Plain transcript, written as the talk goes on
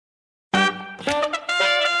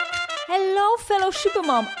Hello, fellow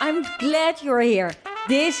Supermom. I'm glad you're here.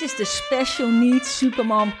 This is the Special Needs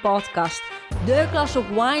Supermom podcast, the glass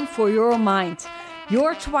of wine for your mind.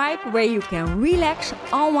 Your tribe where you can relax,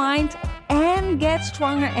 unwind, and get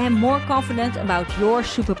stronger and more confident about your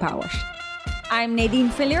superpowers. I'm Nadine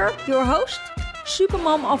Villier, your host,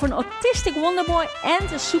 supermom of an autistic wonder boy and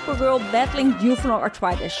a supergirl battling juvenile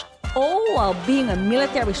arthritis, all while being a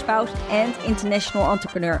military spouse and international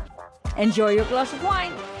entrepreneur. Enjoy your glass of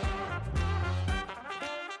wine.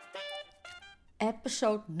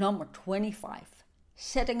 Episode number 25.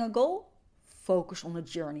 Setting a goal, focus on the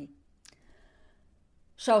journey.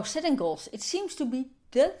 So setting goals, it seems to be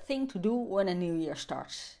the thing to do when a new year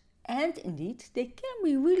starts. And indeed, they can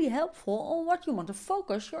be really helpful on what you want to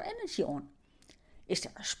focus your energy on. Is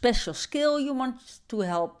there a special skill you want to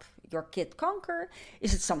help your kid conquer?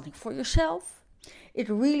 Is it something for yourself? It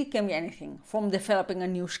really can be anything, from developing a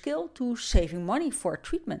new skill to saving money for a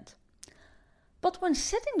treatment. But when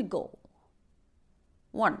setting the goal,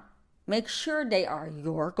 1. Make sure they are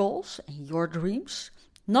your goals and your dreams,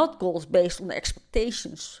 not goals based on the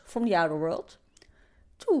expectations from the outer world.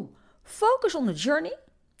 2. Focus on the journey.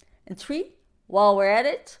 And 3. While we're at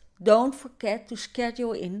it, don't forget to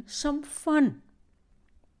schedule in some fun.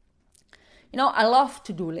 You know, I love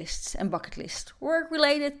to-do lists and bucket lists.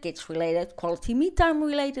 Work-related, kids-related, quality me-time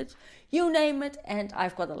related, you name it, and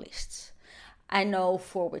I've got a list. I know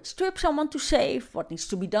for which trips I want to save, what needs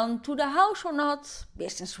to be done to the house or not,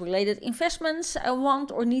 business-related investments I want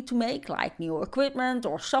or need to make, like new equipment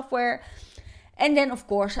or software. And then, of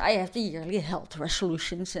course, I have the yearly health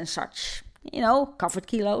resolutions and such. You know, covered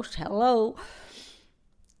kilos, hello.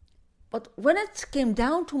 But when it came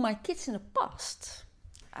down to my kids in the past,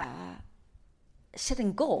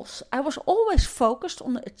 setting goals, I was always focused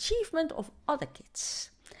on the achievement of other kids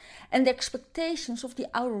and the expectations of the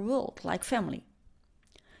outer world, like family.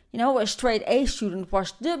 You know, a straight A student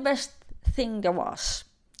was the best thing there was.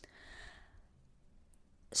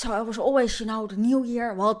 So I was always, the new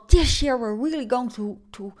year, well, this year we're really going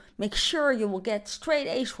to make sure you will get straight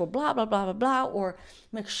A's for blah, blah, blah, blah, blah, or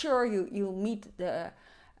make sure you meet the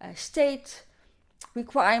state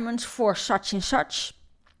requirements for such and such.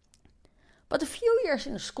 But a few years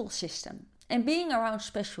in the school system and being around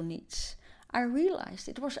special needs, I realized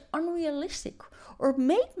it was unrealistic or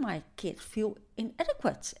made my kid feel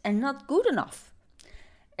inadequate and not good enough.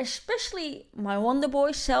 Especially my wonder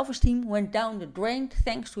boy's self-esteem went down the drain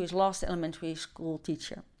thanks to his last elementary school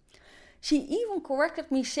teacher. She even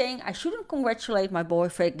corrected me saying I shouldn't congratulate my boy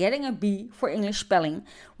for getting a B for English spelling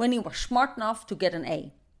when he was smart enough to get an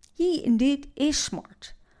A. He indeed is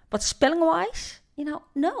smart, but spelling-wise,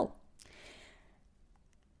 no.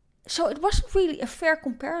 So it wasn't really a fair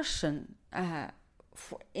comparison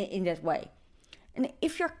in that way. And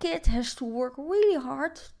if your kid has to work really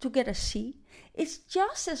hard to get a C, it's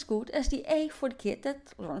just as good as the A for the kid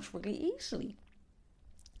that learns really easily.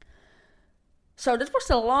 So that was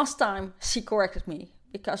the last time she corrected me,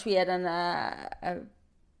 because we had a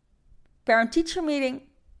parent-teacher meeting,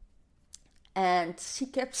 and she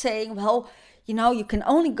kept saying, well, you can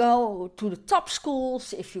only go to the top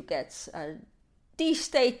schools if you get these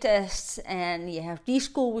state tests and you have these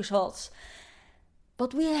school results.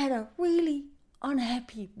 But we had a really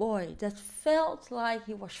unhappy boy that felt like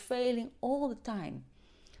he was failing all the time,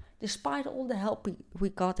 despite all the help we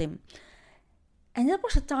got him. And that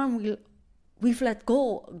was the time we've let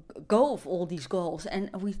go of all these goals.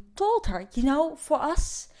 And we told her, for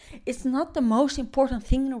us, it's not the most important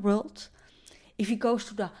thing in the world if he goes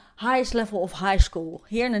to the highest level of high school.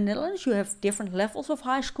 Here in the Netherlands, you have different levels of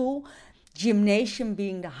high school, gymnasium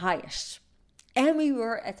being the highest. And we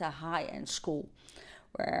were at a high-end school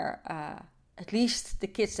where at least the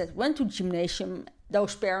kids that went to gymnasium,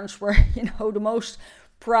 those parents were, the most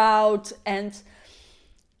proud and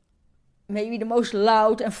maybe the most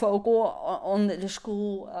loud and vocal on the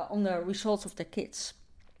school, on the results of their kids.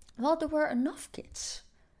 Well, there were enough kids.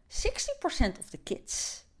 60% of the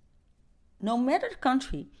kids, no matter the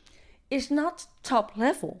country, is not top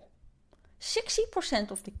level. 60%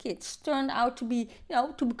 of the kids turned out to be,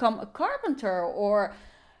 to become a carpenter or,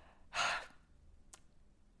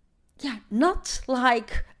 not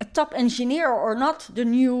like a top engineer or not the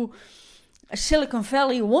new Silicon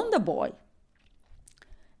Valley wonder boy.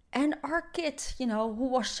 And our kid, who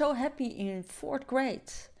was so happy in 4th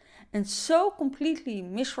grade and so completely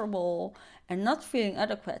miserable and not feeling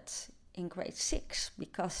adequate in grade 6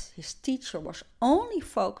 because his teacher was only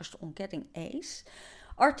focused on getting A's.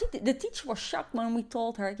 The teacher was shocked when we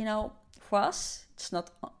told her, for us, it's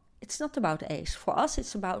not about A's. For us,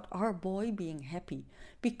 it's about our boy being happy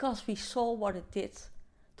because we saw what it did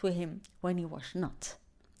to him when he was not.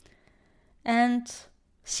 And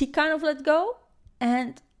she kind of let go,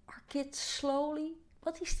 and our kid slowly,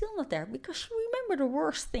 but he's still not there, because you remember the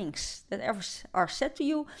worst things that ever are said to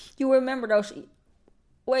you. You remember those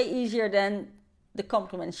way easier than the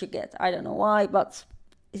compliments you get. I don't know why, but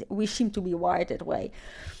we seem to be wired that way.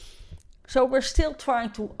 So we're still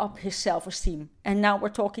trying to up his self-esteem. And now we're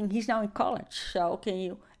talking, he's now in college. So can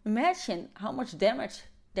you imagine how much damage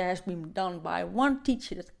there has been done by one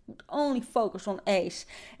teacher that could only focus on A's.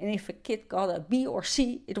 And if a kid got a B or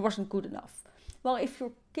C, it wasn't good enough. Well, if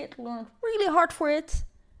your kid learned really hard for it,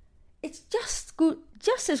 it's just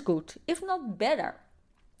as good, if not better.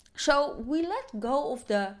 So we let go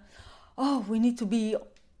of we need to be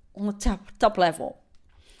on the top level.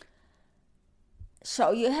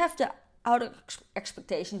 So you have the outer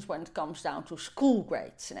expectations when it comes down to school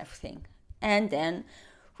grades and everything. And then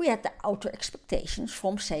we had the outer expectations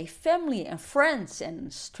from, say, family and friends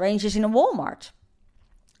and strangers in a Walmart.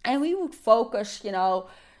 And we would focus,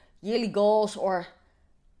 yearly goals or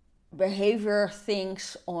behavior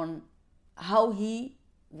things on how he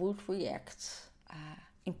would react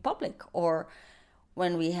in public, or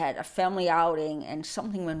when we had a family outing and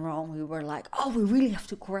something went wrong, we were like, we really have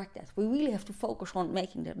to correct that. We really have to focus on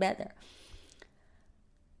making that better.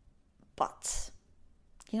 But,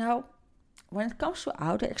 when it comes to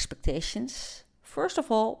outer expectations, first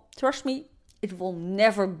of all, trust me, it will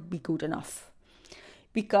never be good enough.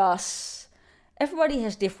 Because everybody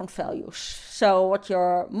has different values. So what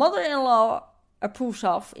your mother-in-law approves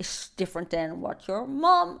of is different than what your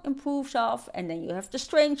mom approves of. And then you have the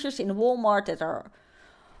strangers in the Walmart that are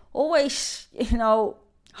always,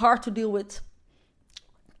 hard to deal with.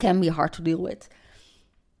 Can be hard to deal with.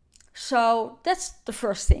 So that's the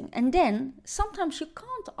first thing. And then sometimes you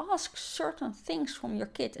can't ask certain things from your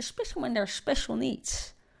kid, especially when they're special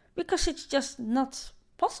needs, because it's just not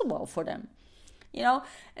possible for them.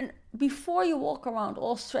 And before you walk around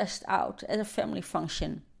all stressed out at a family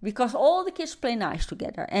function, because all the kids play nice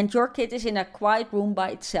together and your kid is in a quiet room by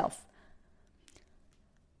itself,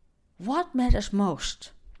 what matters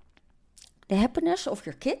most? The happiness of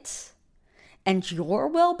your kids and your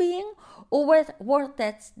well-being, or what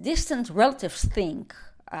that distant relatives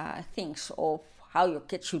thinks of how your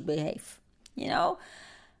kid should behave?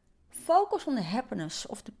 Focus on the happiness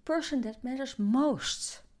of the person that matters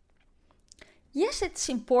most. Yes, it's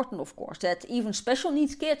important, of course, that even special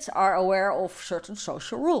needs kids are aware of certain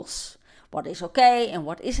social rules. What is okay and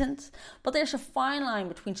what isn't. But there's a fine line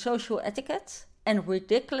between social etiquette and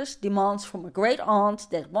ridiculous demands from a great aunt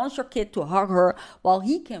that wants your kid to hug her while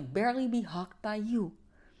he can barely be hugged by you.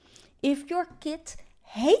 If your kid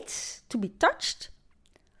hates to be touched,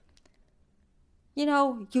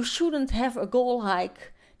 you shouldn't have a goal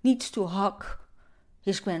like needs to hug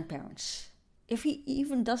his grandparents. If he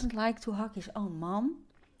even doesn't like to hug his own mom,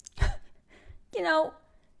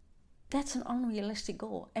 that's an unrealistic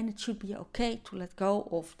goal. And it should be okay to let go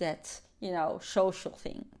of that, social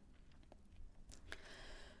thing.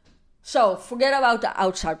 So forget about the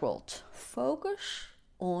outside world. Focus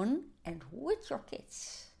on and with your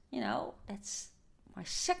kids. That's my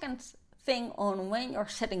second thing on when you're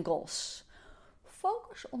setting goals.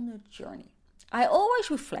 Focus on the journey. I always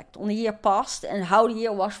reflect on the year past and how the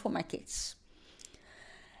year was for my kids.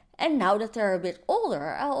 And now that they're a bit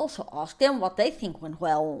older, I'll also ask them what they think went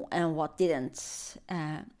well and what didn't.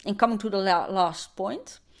 And coming to the last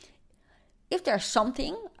point, if there's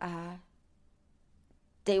something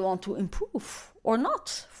they want to improve or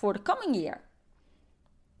not for the coming year.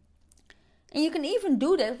 And you can even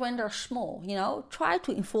do that when they're small, try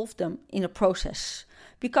to involve them in a process.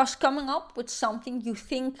 Because coming up with something you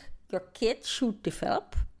think your kid should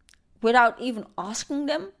develop without even asking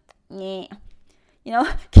them,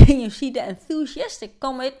 can you see the enthusiastic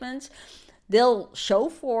commitment they'll show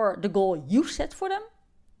for the goal you set for them?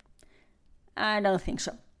 I don't think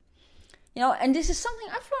so. And this is something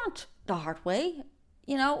I've learned the hard way.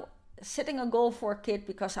 Setting a goal for a kid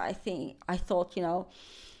because I thought,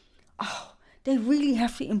 they really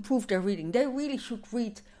have to improve their reading. They really should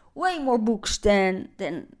read way more books than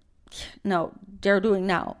they're doing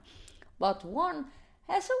now. But one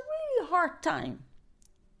has a really hard time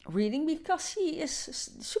reading because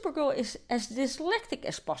Supergirl is as dyslexic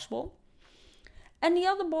as possible. And the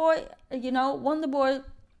other boy, Wonder Boy,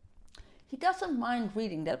 he doesn't mind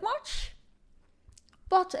reading that much.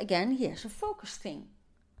 But again, he has a focus thing.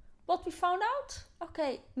 What we found out,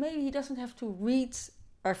 maybe he doesn't have to read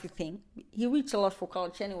everything. He reads a lot for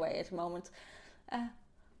college anyway at the moment.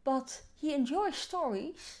 But he enjoys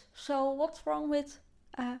stories. So what's wrong with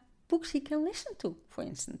books he can listen to, for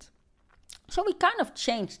instance? So we kind of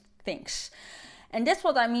changed things. And that's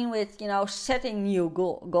what I mean with, setting new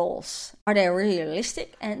goals. Are they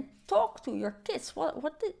realistic? And talk to your kids.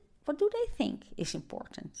 What do they think is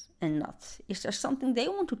important and not? Is there something they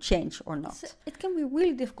want to change or not? It can be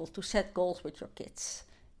really difficult to set goals with your kids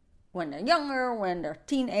when they're younger, when they're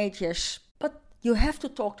teenagers. But you have to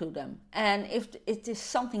talk to them. And if it is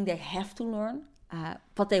something they have to learn,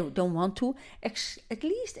 but they don't want to, at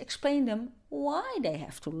least explain them why they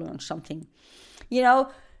have to learn something.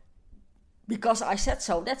 Because I said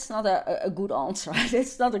so, that's not a good answer.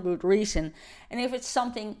 That's not a good reason. And if it's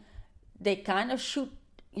something they kind of should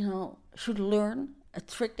learn, a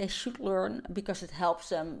trick they should learn because it helps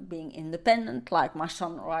them being independent, like my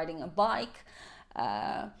son riding a bike.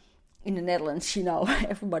 In the Netherlands,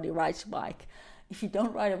 everybody rides a bike. If you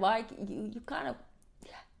don't ride a bike, you kind of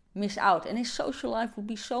miss out. And his social life will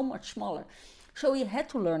be so much smaller. So he had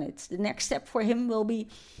to learn it. The next step for him will be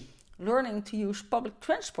learning to use public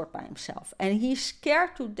transport by himself. And he's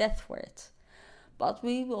scared to death for it. But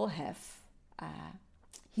he will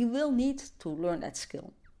need to learn that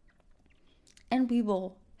skill. And we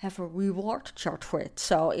will have a reward chart for it.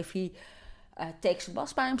 So if he takes a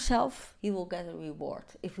bus by himself, he will get a reward.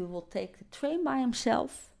 If he will take the train by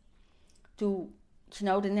himself to,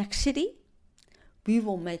 the next city, we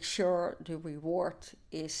will make sure the reward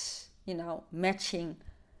is, matching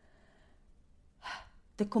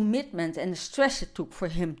the commitment and the stress it took for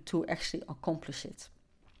him to actually accomplish it.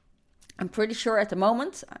 I'm pretty sure at the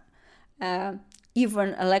moment,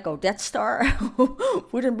 even a Lego Death Star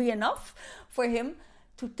wouldn't be enough for him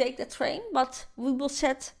to take the train, but we will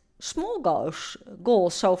set small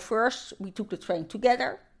goals. So first we took the train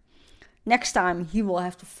together. Next time he will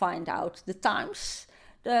have to find out the times.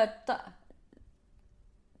 The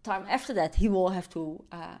time after that he will have to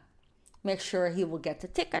make sure he will get the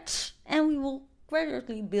tickets, and we will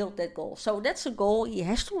gradually build that goal. So that's a goal he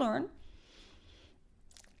has to learn.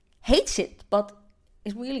 Hates it, but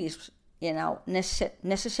it really is,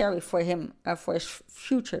 necessary for him, for his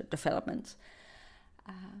future development.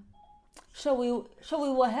 So we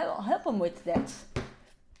will help him with that.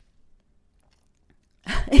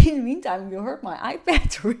 In the meantime, you heard my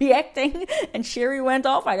iPad reacting and Siri went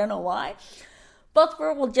off. I don't know why. But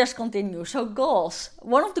we will just continue. So goals.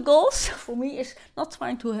 One of the goals for me is not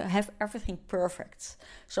trying to have everything perfect.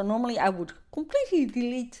 So normally I would completely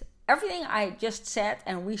delete everything I just said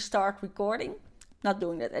and restart recording. Not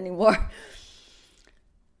doing that anymore.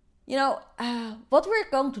 What we're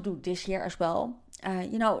going to do this year as well,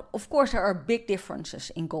 of course there are big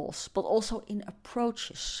differences in goals, but also in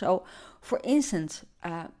approaches. So, for instance,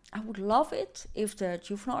 I would love it if the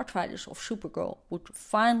juvenile arthritis of Supergirl would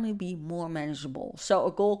finally be more manageable. So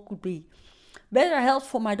a goal could be better health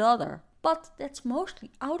for my daughter, but that's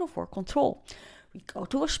mostly out of our control. We go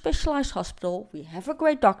to a specialized hospital, we have a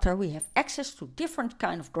great doctor, we have access to different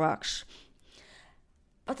kind of drugs.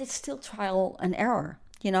 But it's still trial and error.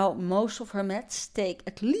 Most of her meds take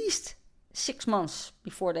at least 6 months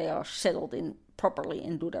before they are settled in properly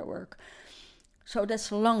and do their work. So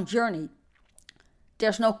that's a long journey.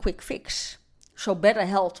 There's no quick fix. So better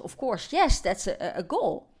health, of course, yes, that's a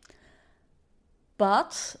goal.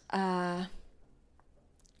 But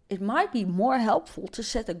it might be more helpful to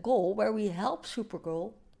set a goal where we help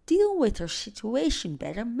Supergirl deal with her situation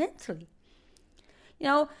better mentally.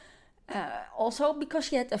 Also because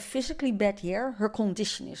she had a physically bad year, her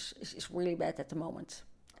condition is really bad at the moment.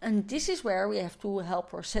 And this is where we have to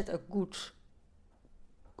help her set a good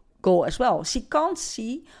goal as well. She can't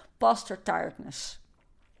see past her tiredness.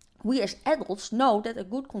 We as adults know that a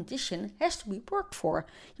good condition has to be worked for.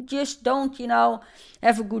 You just don't,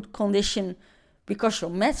 have a good condition because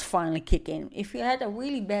your meds finally kick in. If you had a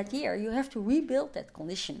really bad year, you have to rebuild that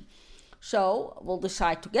condition. So we'll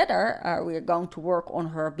decide together, we are going to work on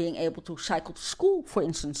her being able to cycle to school, for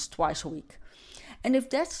instance, twice a week. And if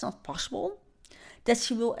that's not possible, that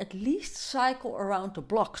she will at least cycle around the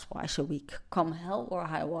block twice a week, come hell or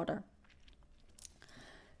high water.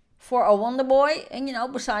 For our Wonder Boy, and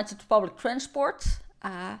besides the public transport,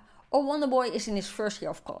 our Wonder Boy is in his first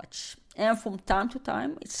year of college. And from time to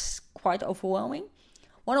time, it's quite overwhelming.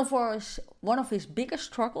 One of his biggest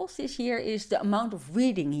struggles this year is the amount of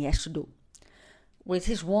reading he has to do with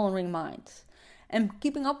his wandering mind. And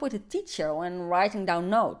keeping up with the teacher when writing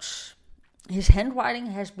down notes. His handwriting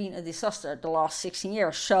has been a disaster the last 16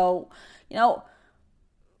 years. So,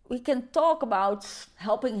 we can talk about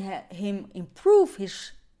helping him improve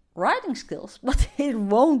his writing skills, but it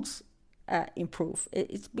won't improve.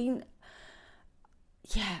 It's been,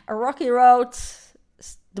 a rocky road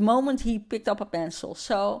the moment he picked up a pencil.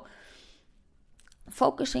 So,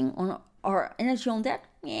 focusing on our energy on that,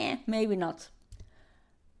 maybe not.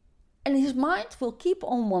 And his mind will keep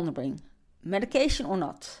on wondering, medication or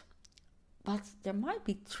not. But there might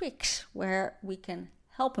be tricks where we can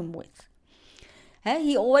help him with.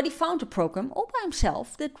 He already found a program all by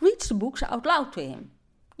himself that reads the books out loud to him.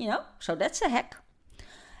 So that's a hack.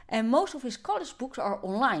 And most of his college books are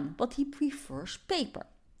online, but he prefers paper.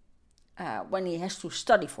 When he has to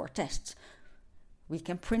study for tests, we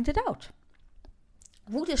can print it out.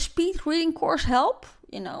 Would a speed reading course help?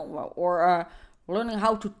 Or learning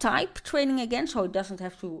how to type training again, so he doesn't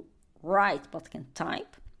have to write but can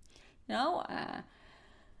type.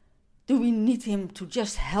 Do we need him to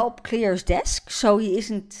just help clear his desk so he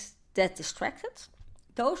isn't that distracted?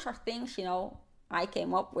 Those are things, I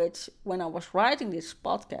came up with when I was writing this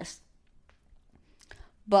podcast.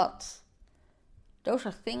 But those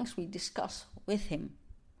are things we discuss with him.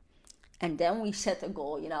 And then we set a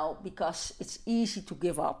goal, because it's easy to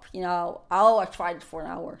give up. I tried it for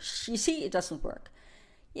an hour. You see, it doesn't work.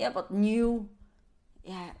 Yeah, but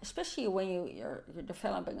especially when you're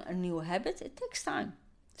developing a new habit, it takes time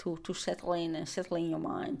to settle in and settle in your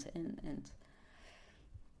mind.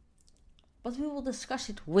 But we will discuss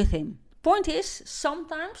it with him. Point is,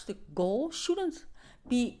 sometimes the goal shouldn't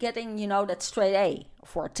be getting, that straight A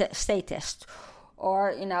for a state test.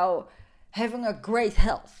 Or, having a great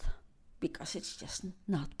health. Because it's just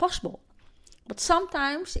not possible. But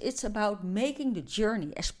sometimes it's about making the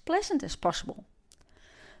journey as pleasant as possible.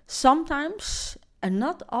 Sometimes a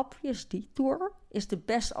not obvious detour is the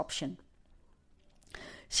best option.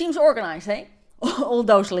 Seems organized, eh? All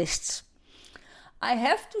those lists. I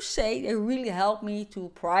have to say they really help me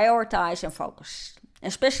to prioritize and focus.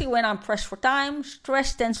 Especially when I'm pressed for time,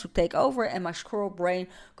 stress tends to take over and my squirrel brain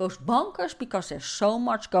goes bonkers because there's so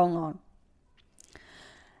much going on.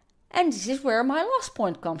 And this is where my last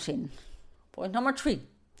point comes in. Point number 3.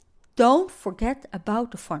 Don't forget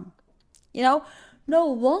about the fun. No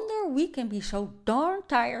wonder we can be so darn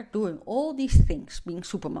tired doing all these things, being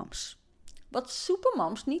supermoms. But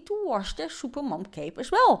supermoms need to wash their supermom cape as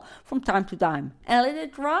well from time to time and let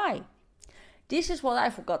it dry. This is what I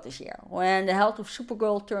forgot this year when the health of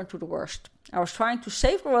Supergirl turned to the worst. I was trying to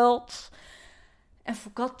save the world and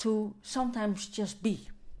forgot to sometimes just be.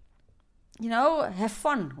 Have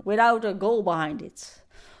fun without a goal behind it.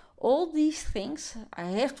 All these things I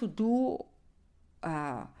have to do,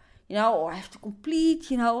 or I have to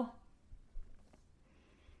complete,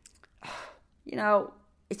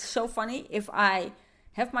 It's so funny if I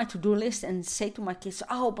have my to-do list and say to my kids,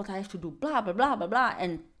 but I have to do blah, blah, blah, blah, blah,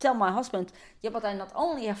 and tell my husband, but I not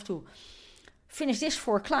only have to finish this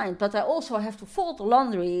for a client, but I also have to fold the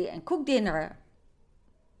laundry and cook dinner.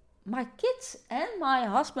 My kids and my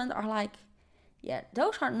husband are like,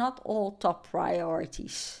 those are not all top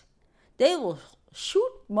priorities. They will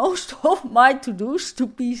shoot most of my to-dos to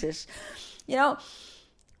pieces.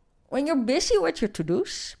 When you're busy with your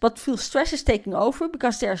to-dos, but feel stress is taking over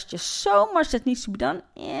because there's just so much that needs to be done,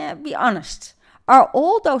 be honest. Are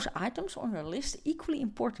all those items on your list equally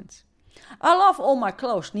important? I love all my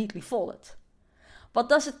clothes neatly folded. But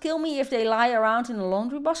does it kill me if they lie around in a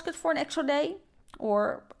laundry basket for an extra day?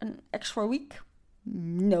 Or an extra week?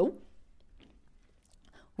 No.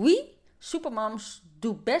 We, supermoms,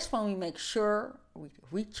 do best when we make sure we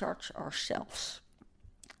recharge ourselves.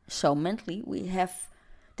 So mentally we have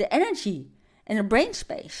the energy and the brain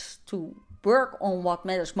space to work on what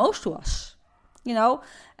matters most to us.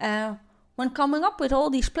 When coming up with all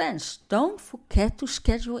these plans, don't forget to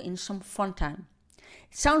schedule in some fun time.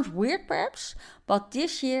 It sounds weird perhaps, but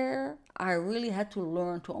this year I really had to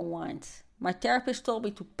learn to unwind. My therapist told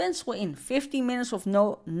me to pencil in 15 minutes of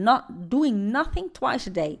not doing nothing twice a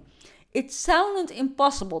day. It sounded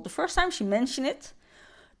impossible. The first time she mentioned it,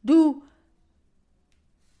 do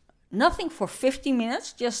nothing for 15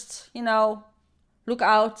 minutes, just, look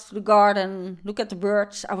out the garden, look at the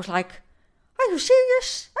birds. I was like, are you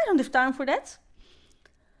serious? I don't have time for that.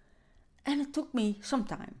 And it took me some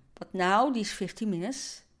time. But now these 15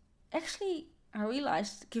 minutes, actually, I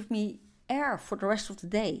realized, give me air for the rest of the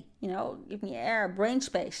day. Give me air, brain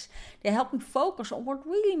space. They help me focus on what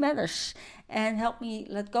really matters and help me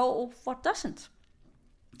let go of what doesn't.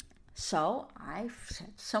 So I've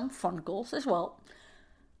set some fun goals as well.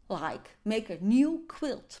 Like make a new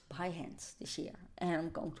quilt by hand this year. And I'm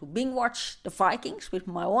going to binge watch The Vikings with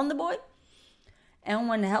my Wonder Boy. And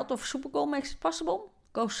when the health of Supergirl makes it possible,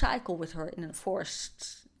 go cycle with her in the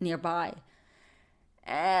forest nearby.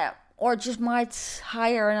 Or just might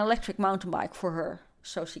hire an electric mountain bike for her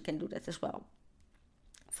so she can do that as well.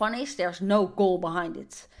 Fun is, there's no goal behind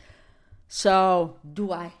it. So,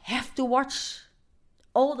 do I have to watch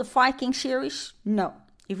all the Viking series? No.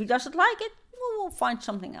 If he doesn't like it, we'll find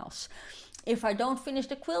something else. If I don't finish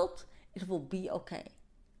the quilt, it will be okay.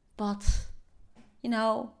 But,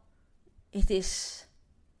 it is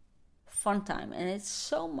fun time, and it's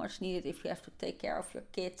so much needed if you have to take care of your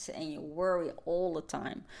kids and you worry all the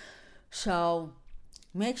time. So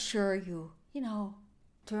make sure you,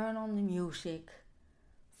 turn on the music,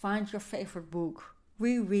 find your favorite book,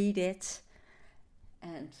 reread it,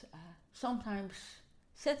 and sometimes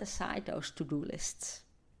set aside those to-do lists.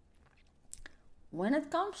 When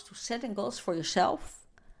it comes to setting goals for yourself,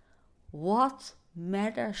 what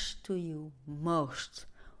matters to you most?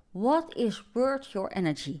 What is worth your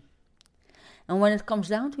energy? And when it comes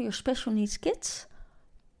down to your special needs kids,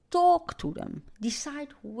 talk to them, decide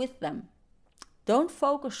with them. Don't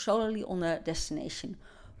focus solely on the destination.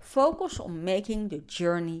 Focus on making the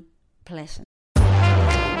journey pleasant.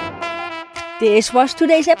 This was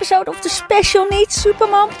today's episode of the Special Needs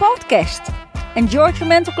Supermom podcast. Enjoyed your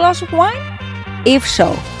mental glass of wine? If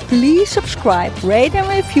so, please subscribe, rate and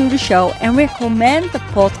review the show, and recommend the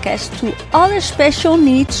podcast to other special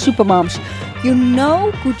needs supermoms you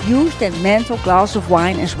know could use that mental glass of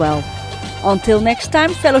wine as well. Until next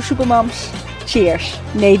time, fellow supermoms. Cheers,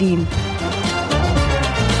 Nadine.